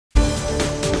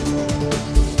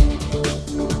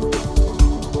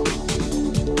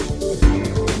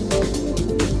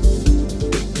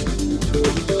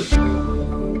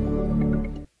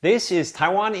This is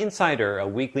Taiwan Insider, a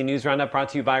weekly news roundup brought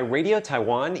to you by Radio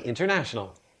Taiwan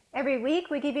International. Every week,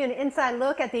 we give you an inside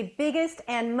look at the biggest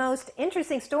and most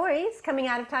interesting stories coming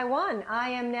out of Taiwan. I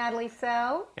am Natalie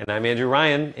So. And I'm Andrew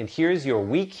Ryan, and here's your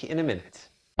week in a minute.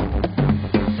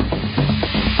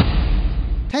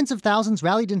 Tens of thousands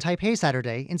rallied in Taipei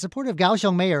Saturday in support of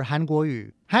Kaohsiung Mayor Han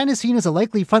Kuo-yu. Han is seen as a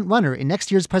likely front-runner in next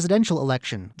year's presidential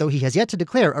election, though he has yet to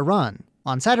declare a run.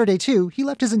 On Saturday, too, he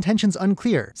left his intentions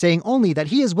unclear, saying only that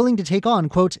he is willing to take on,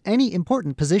 quote, any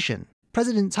important position.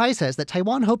 President Tsai says that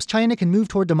Taiwan hopes China can move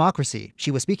toward democracy.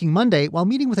 She was speaking Monday while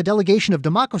meeting with a delegation of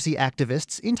democracy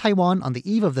activists in Taiwan on the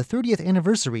eve of the 30th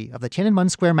anniversary of the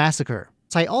Tiananmen Square massacre.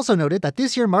 Tsai also noted that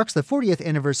this year marks the 40th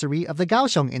anniversary of the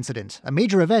Kaohsiung Incident, a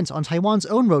major event on Taiwan's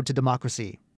own road to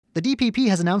democracy. The DPP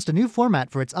has announced a new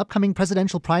format for its upcoming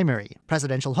presidential primary.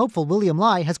 Presidential hopeful William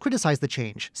Lai has criticized the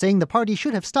change, saying the party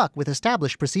should have stuck with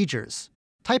established procedures.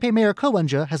 Taipei Mayor Ko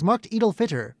Wen-je has marked Eid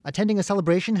al-Fitr, attending a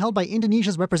celebration held by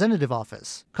Indonesia's representative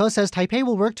office. Ko says Taipei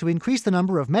will work to increase the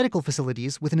number of medical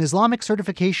facilities with an Islamic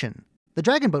certification. The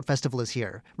Dragon Boat Festival is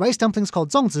here. Rice dumplings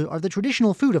called zongzi are the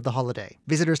traditional food of the holiday.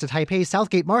 Visitors to Taipei's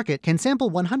Southgate Market can sample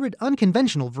 100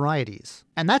 unconventional varieties.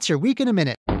 And that's your week in a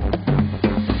minute.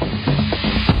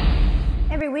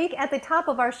 Every week at the top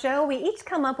of our show, we each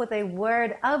come up with a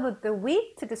word of the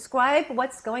week to describe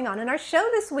what's going on in our show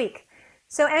this week.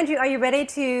 So, Andrew, are you ready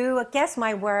to guess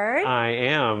my word? I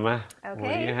am. Okay.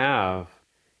 What do you have?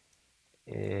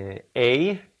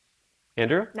 A.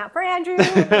 Andrew? Not for Andrew,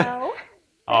 no.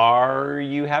 Are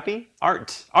you happy?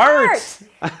 Art. Art!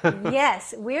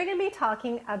 Yes, we're going to be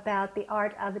talking about the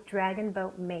art of dragon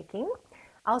boat making.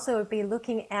 Also, we'll be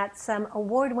looking at some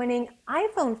award-winning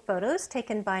iPhone photos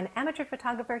taken by an amateur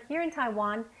photographer here in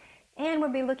Taiwan. And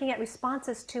we'll be looking at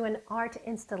responses to an art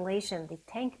installation, the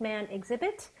Tank Man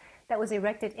exhibit, that was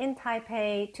erected in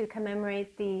Taipei to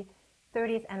commemorate the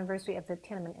 30th anniversary of the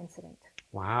Tiananmen Incident.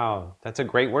 Wow, that's a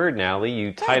great word, Natalie.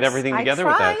 You tied Thanks. everything together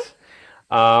I with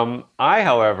that. I,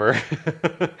 however,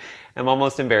 am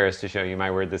almost embarrassed to show you my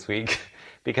word this week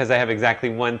because I have exactly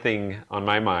one thing on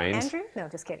my mind. Andrew? No,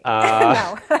 just kidding.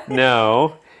 No.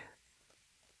 No.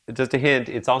 Just a hint,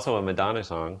 it's also a Madonna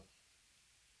song.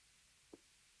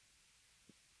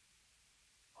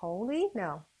 Holy?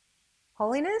 No.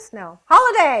 Holiness? No.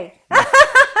 Holiday!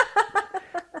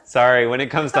 Sorry, when it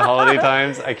comes to holiday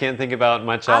times, I can't think about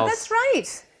much else. Oh, that's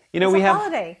right. You know, it's we have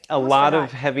holiday. a lot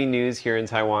of heavy news here in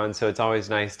Taiwan, so it's always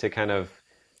nice to kind of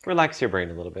relax your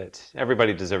brain a little bit.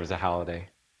 Everybody deserves a holiday.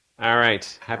 All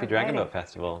right. Happy Dragon Boat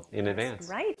Festival in advance.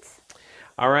 Right.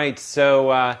 All right.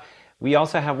 So we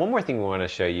also have one more thing we want to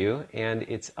show you, and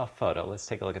it's a photo. Let's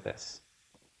take a look at this.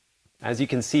 As you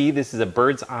can see, this is a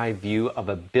bird's eye view of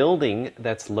a building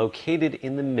that's located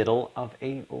in the middle of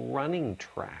a running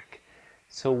track.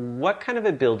 So what kind of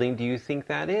a building do you think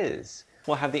that is?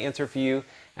 We'll have the answer for you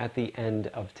at the end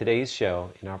of today's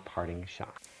show in our parting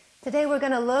shot. Today we're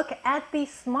going to look at the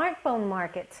smartphone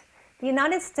market. The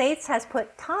United States has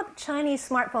put top Chinese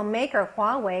smartphone maker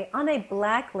Huawei on a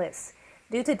blacklist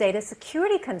due to data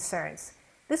security concerns.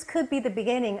 This could be the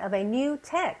beginning of a new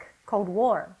tech Cold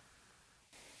War.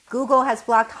 Google has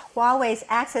blocked Huawei's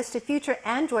access to future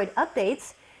Android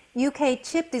updates. UK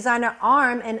chip designer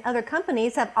ARM and other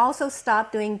companies have also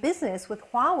stopped doing business with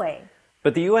Huawei.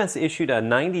 But the U.S. issued a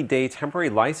 90-day temporary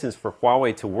license for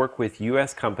Huawei to work with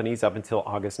U.S. companies up until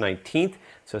August 19th.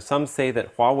 So some say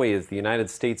that Huawei is the United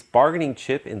States bargaining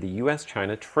chip in the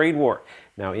U.S.-China trade war.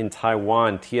 Now in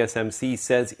Taiwan, TSMC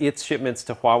says its shipments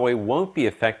to Huawei won't be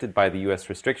affected by the U.S.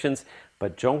 restrictions,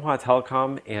 but Chunghwa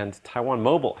Telecom and Taiwan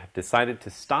Mobile have decided to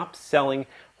stop selling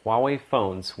Huawei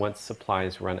phones once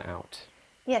supplies run out.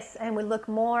 Yes, and we look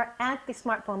more at the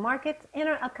smartphone market in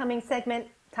our upcoming segment,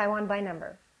 Taiwan by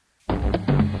Number.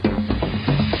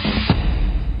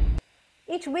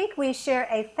 Each week we share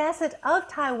a facet of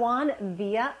Taiwan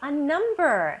via a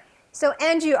number. So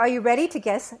Andrew, are you ready to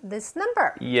guess this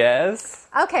number? Yes.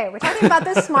 Okay, we're talking about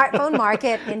the smartphone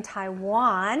market in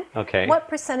Taiwan. Okay. What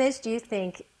percentage do you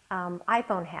think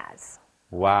iPhone has?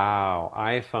 Wow,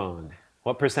 iPhone.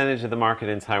 What percentage of the market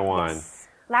in Taiwan? Yes.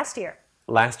 Last year.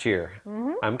 Last year.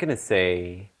 I'm going to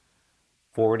say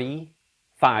 45%.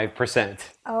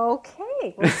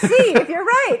 Okay, we'll see if you're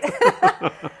right.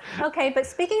 Okay, but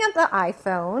speaking of the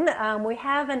iPhone, we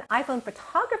have an iPhone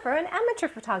photographer, an amateur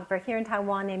photographer here in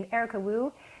Taiwan named Erica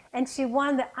Wu, and she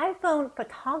won the iPhone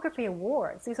Photography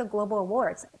Awards. These are global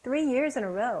awards, 3 years in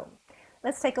a row.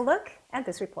 Let's take a look at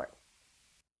this report.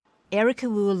 Erica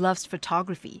Wu loves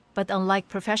photography, but unlike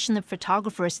professional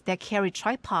photographers that carry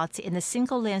tripods and a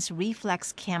single-lens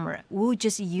reflex camera, Wu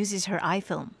just uses her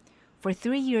iPhone. For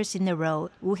 3 years in a row,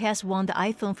 Wu has won the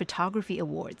iPhone Photography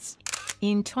Awards.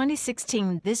 In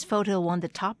 2016, this photo won the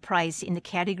top prize in the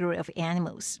category of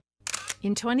animals.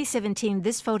 In 2017,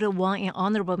 this photo won an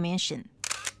honorable mention.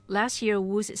 Last year,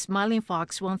 Wu's smiling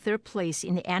fox won third place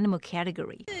in the animal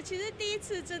category.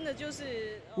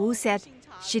 Wu said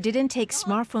she didn't take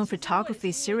smartphone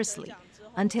photography seriously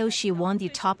until she won the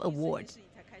top award.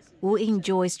 Wu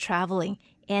enjoys traveling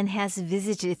and has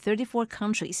visited 34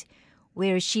 countries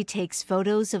where she takes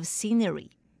photos of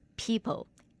scenery, people,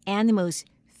 animals,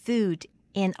 food,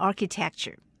 and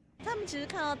architecture.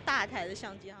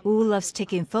 Wu loves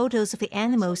taking photos of the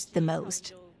animals the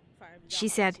most. She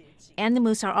said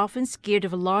animals are often scared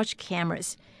of large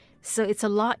cameras, so it's a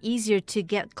lot easier to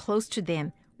get close to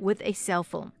them with a cell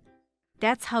phone.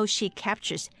 That's how she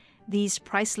captures these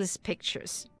priceless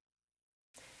pictures.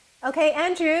 Okay,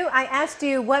 Andrew, I asked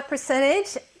you what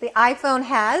percentage the iPhone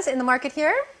has in the market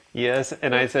here. Yes,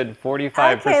 and I said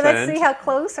 45%. Okay, let's see how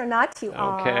close or not you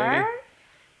are.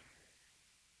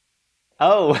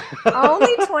 Oh.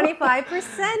 Only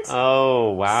 25%.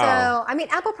 Oh, wow. So, I mean,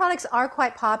 Apple products are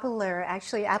quite popular.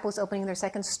 Actually, Apple's opening their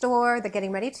second store. They're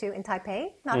getting ready to in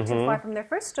Taipei, not too far from their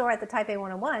first store at the Taipei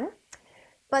 101.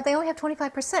 But they only have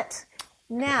 25%.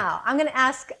 Now, I'm going to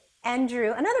ask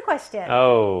Andrew another question.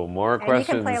 Oh, more questions.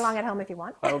 And you can play along at home if you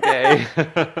want. Okay.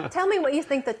 Tell me what you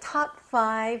think the top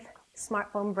 5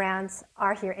 smartphone brands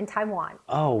are here in Taiwan.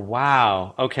 Oh,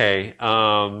 wow. Okay.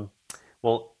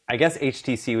 Well, I guess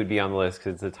HTC would be on the list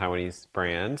because it's a Taiwanese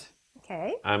brand.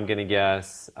 Okay. I'm going to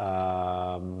guess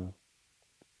Samsung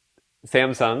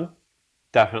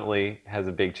definitely has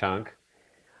a big chunk.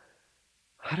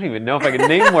 I don't even know if I can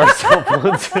name more cell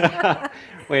phones.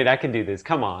 Wait, I can do this.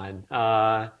 Come on.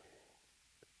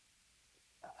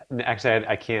 Actually,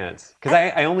 I can't. Because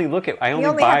I only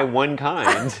buy one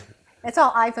kind. It's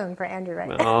all iPhone for Andrew, right?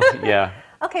 Oh, yeah.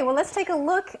 Okay, well, let's take a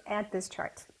look at this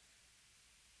chart.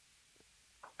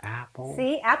 Apple.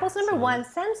 See, Apple's number 1,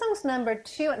 Samsung's number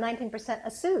 2 at 19%,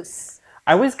 Asus.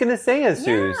 I was going to say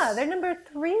Asus. Yeah, they're number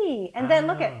 3. And then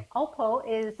look at Oppo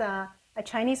is a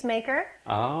Chinese maker.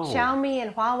 Oh. Xiaomi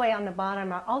and Huawei on the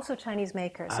bottom are also Chinese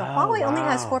makers. So Huawei only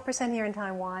has 4% here in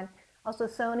Taiwan. Also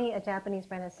Sony, a Japanese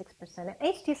brand, has 6%. And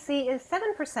HTC is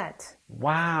 7%.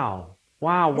 Wow.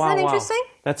 Wow, Isn't that interesting?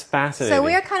 That's fascinating. So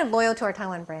we are kind of loyal to our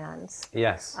Taiwan brands.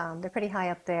 Yes. They're pretty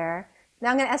high up there. Now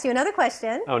I'm going to ask you another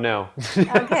question. Oh, no.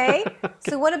 Okay.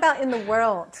 So what about in the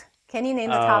world? Can you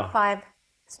name the top 5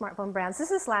 smartphone brands?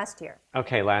 This is last year.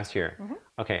 Okay, last year.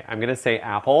 Okay, I'm going to say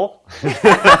Apple.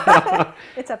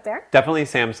 It's up there. Definitely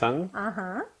Samsung.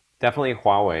 Uh-huh. Definitely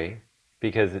Huawei.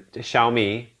 Because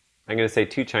Xiaomi, I'm going to say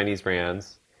 2 Chinese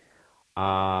brands.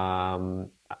 Nokia.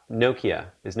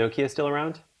 Is Nokia still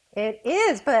around? It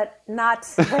is, but not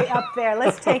way up there.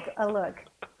 Let's take a look.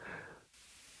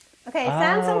 Okay,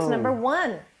 Samsung's number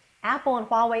 1. Apple and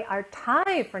Huawei are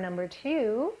tied for number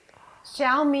 2.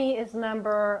 Xiaomi is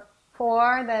number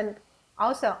 4. Then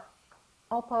also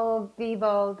Oppo,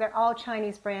 Vivo, they're all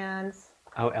Chinese brands.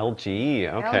 Oh, LG. Okay.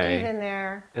 LG's in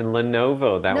there. And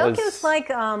Lenovo. Nokia's like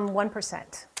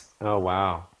 1%. Oh,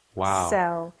 wow. Wow.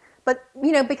 So, but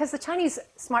you know, because the Chinese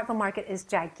smartphone market is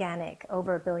gigantic,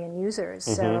 over 1 billion users.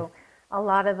 So a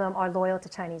lot of them are loyal to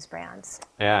Chinese brands.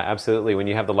 Yeah, absolutely. When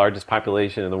you have the largest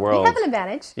population in the world. You have an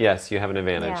advantage. Yes, you have an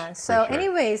advantage. Yeah. So sure.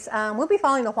 anyways, we'll be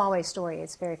following the Huawei story.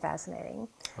 It's very fascinating.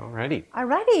 Alrighty.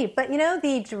 Alrighty. But you know,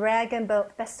 the Dragon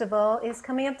Boat Festival is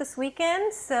coming up this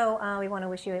weekend. So we want to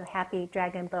wish you a happy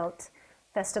Dragon Boat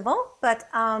Festival. But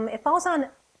it falls on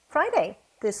Friday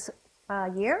this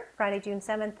year, Friday, June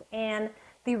 7th. And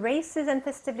the races and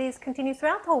festivities continue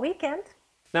throughout the whole weekend.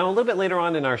 Now, a little bit later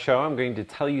on in our show, I'm going to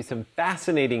tell you some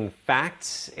fascinating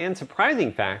facts and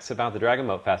surprising facts about the Dragon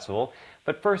Boat Festival.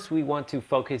 But first, we want to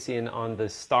focus in on the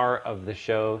star of the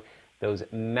show, those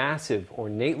massive,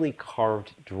 ornately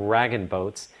carved dragon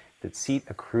boats that seat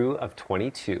a crew of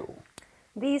 22.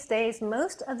 These days,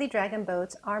 most of the dragon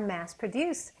boats are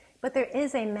mass-produced, but there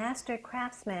is a master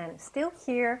craftsman still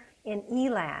here in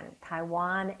Yilan,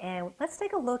 Taiwan, and let's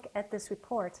take a look at this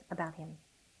report about him.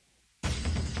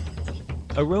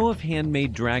 A row of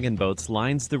handmade dragon boats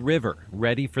lines the river,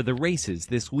 ready for the races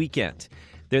this weekend.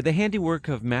 They're the handiwork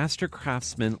of master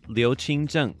craftsman Liu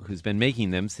Qingzheng, who's been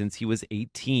making them since he was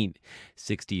 18.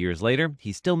 60 years later,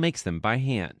 he still makes them by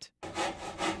hand.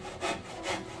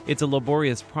 It's a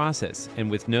laborious process, and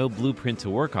with no blueprint to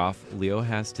work off, Liu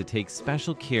has to take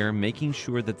special care making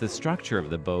sure that the structure of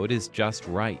the boat is just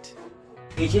right.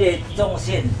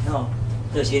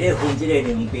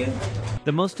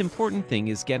 The most important thing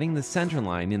is getting the center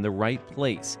line in the right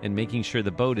place and making sure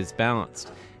the boat is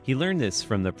balanced. He learned this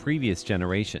from the previous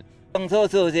generation.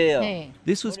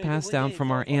 This was passed down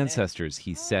from our ancestors,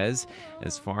 he says.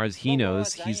 As far as he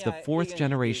knows, he's the fourth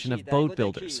generation of boat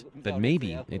builders, but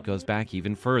maybe it goes back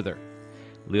even further.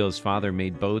 Liu's father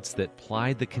made boats that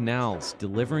plied the canals,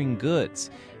 delivering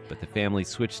goods, but the family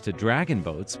switched to dragon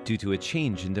boats due to a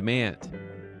change in demand.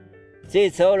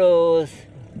 This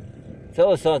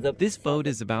boat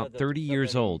is about 30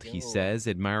 years old, he says,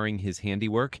 admiring his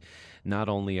handiwork. Not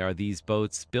only are these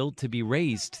boats built to be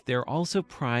raced, they're also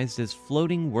prized as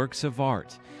floating works of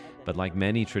art. But like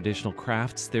many traditional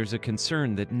crafts, there's a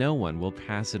concern that no one will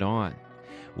pass it on.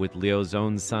 With Liu's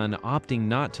own son opting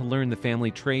not to learn the family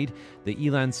trade, the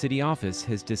Yilan City office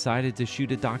has decided to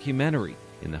shoot a documentary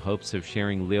in the hopes of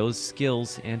sharing Liu's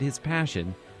skills and his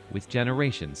passion with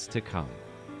generations to come.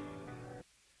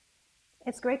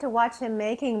 It's great to watch him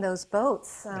making those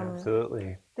boats.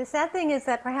 Absolutely. The sad thing is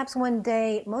that perhaps one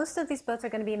day most of these boats are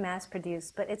going to be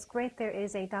mass-produced, but it's great there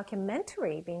is a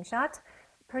documentary being shot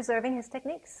preserving his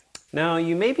techniques. Now,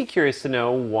 you may be curious to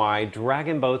know why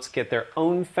dragon boats get their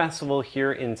own festival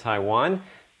here in Taiwan.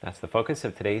 That's the focus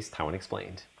of today's Taiwan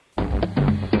Explained.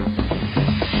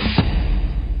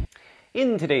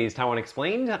 In today's Taiwan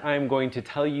Explained, I'm going to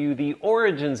tell you the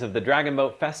origins of the Dragon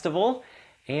Boat Festival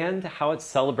and how it's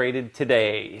celebrated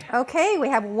today. Okay, we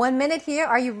have 1 minute here.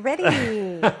 Are you ready?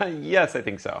 Yes, I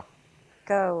think so.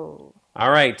 Go.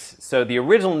 All right, so the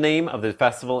original name of the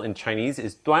festival in Chinese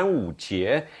is 端午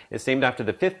节. It's named after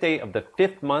the 5th day of the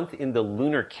 5th month in the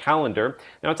lunar calendar.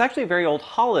 Now, it's actually a very old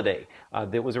holiday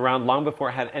that was around long before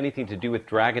it had anything to do with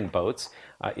dragon boats.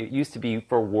 It used to be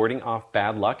for warding off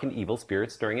bad luck and evil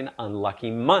spirits during an unlucky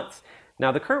month.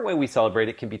 Now, the current way we celebrate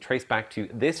it can be traced back to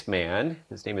this man.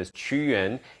 His name is Qu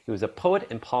Yuan. He was a poet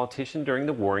and politician during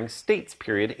the Warring States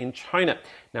period in China.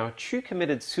 Now, Qu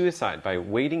committed suicide by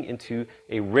wading into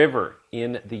a river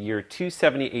in the year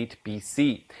 278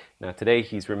 BC. Now, today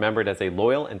he's remembered as a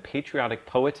loyal and patriotic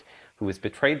poet who was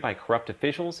betrayed by corrupt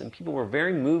officials, and people were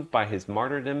very moved by his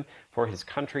martyrdom for his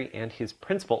country and his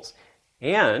principles.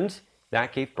 And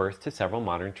that gave birth to several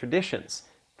modern traditions.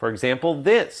 For example,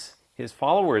 this. His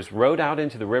followers rowed out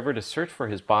into the river to search for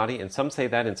his body, and some say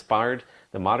that inspired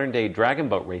the modern-day dragon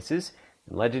boat races.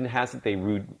 And legend has it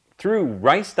they threw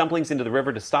rice dumplings into the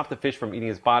river to stop the fish from eating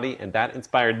his body, and that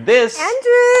inspired this.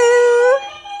 Andrew!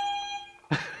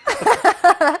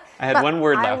 I had one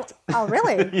word left. Oh,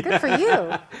 really? Good for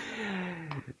you.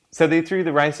 So they threw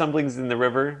the rice dumplings in the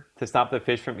river to stop the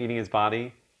fish from eating his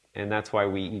body, and that's why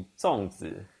we eat 粽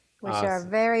子. Which are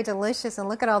very delicious, and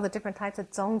look at all the different types of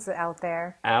zongzi out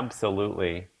there.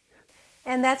 Absolutely.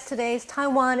 And that's today's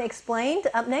Taiwan Explained.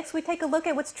 Up next, we take a look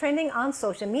at what's trending on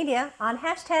social media on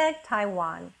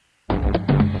 #Taiwan.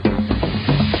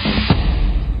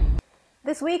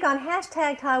 This week on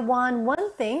 #Taiwan,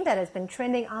 one thing that has been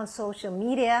trending on social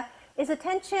media is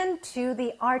attention to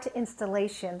the art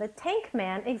installation, the Tank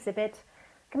Man exhibit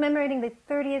commemorating the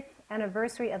 30th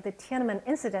anniversary of the Tiananmen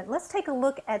Incident. Let's take a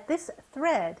look at this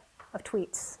thread of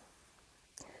tweets.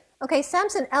 Okay,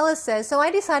 Samson Ellis says, so I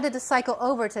decided to cycle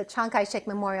over to Chiang Kai-shek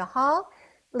Memorial Hall,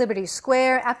 Liberty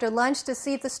Square, after lunch to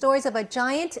see if the stories of a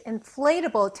giant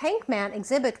inflatable tank man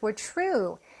exhibit were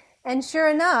true. And sure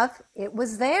enough, it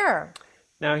was there.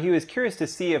 Now, he was curious to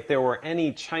see if there were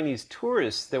any Chinese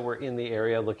tourists that were in the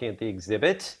area looking at the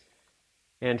exhibit.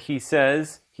 And he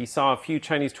says he saw a few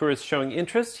Chinese tourists showing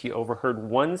interest. He overheard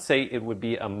one say it would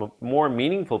be a more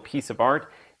meaningful piece of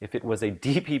art if it was a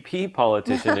DPP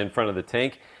politician in front of the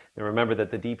tank. And remember that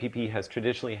the DPP has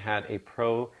traditionally had a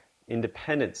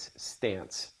pro-independence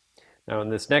stance. Now, in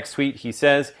this next tweet, he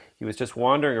says he was just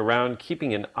wandering around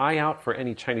keeping an eye out for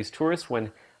any Chinese tourists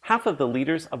when half of the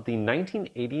leaders of the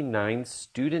 1989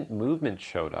 student movement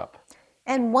showed up.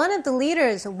 And one of the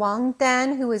leaders, Wang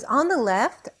Dan, who is on the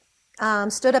left,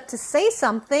 stood up to say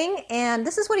something, and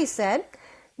this is what he said.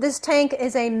 This tank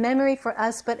is a memory for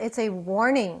us, but it's a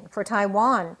warning for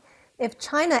Taiwan. If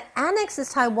China annexes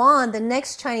Taiwan, the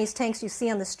next Chinese tanks you see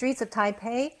on the streets of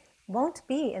Taipei won't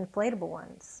be inflatable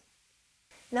ones.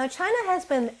 Now, China has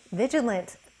been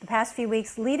vigilant the past few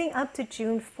weeks leading up to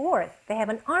June 4th. They have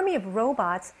an army of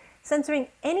robots censoring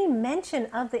any mention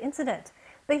of the incident.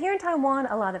 But here in Taiwan,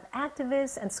 a lot of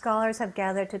activists and scholars have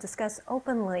gathered to discuss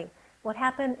openly what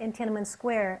happened in Tiananmen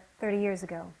Square 30 years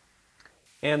ago.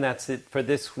 And that's it for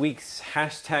this week's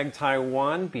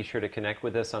 #Taiwan. Be sure to connect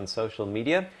with us on social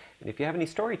media. And if you have any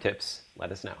story tips,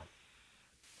 let us know.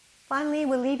 Finally,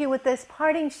 we'll leave you with this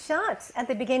parting shot. At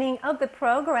the beginning of the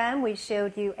program, we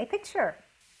showed you a picture.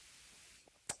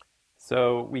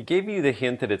 So we gave you the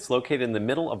hint that it's located in the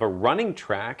middle of a running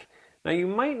track. Now, you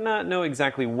might not know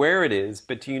exactly where it is,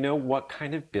 but do you know what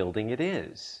kind of building it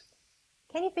is?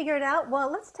 Can you figure it out?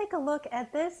 Well, let's take a look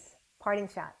at this parting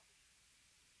shot.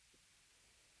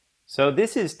 So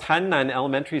this is Tannan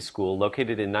Elementary School,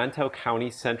 located in Nantou County,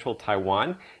 central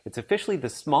Taiwan. It's officially the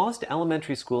smallest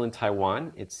elementary school in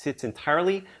Taiwan. It sits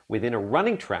entirely within a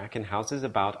running track and houses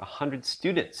about 100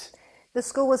 students. The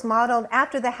school was modeled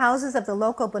after the houses of the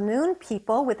local Bunun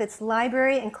people, with its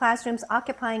library and classrooms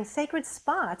occupying sacred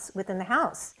spots within the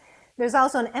house. There's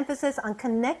also an emphasis on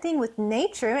connecting with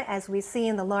nature, as we see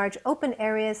in the large open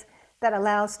areas that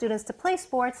allow students to play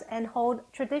sports and hold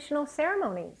traditional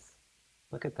ceremonies.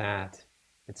 Look at that.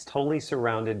 It's totally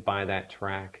surrounded by that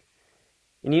track.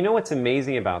 And you know what's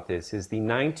amazing about this is the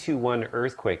 921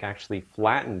 earthquake actually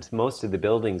flattened most of the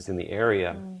buildings in the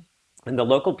area. And the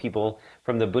local people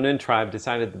from the Bunun tribe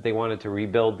decided that they wanted to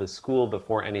rebuild the school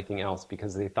before anything else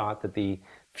because they thought that the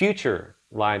future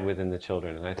lied within the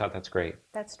children. And I thought that's great.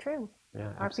 That's true.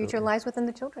 Yeah, Our future lies within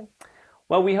the children.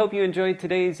 Well, we hope you enjoyed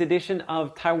today's edition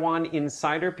of Taiwan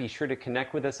Insider. Be sure to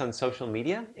connect with us on social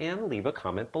media and leave a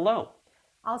comment below.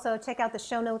 Also, check out the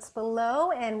show notes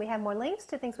below, and we have more links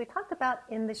to things we talked about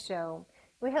in the show.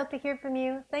 We hope to hear from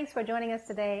you. Thanks for joining us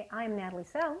today. I'm Natalie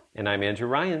So. And I'm Andrew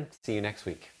Ryan. See you next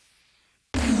week.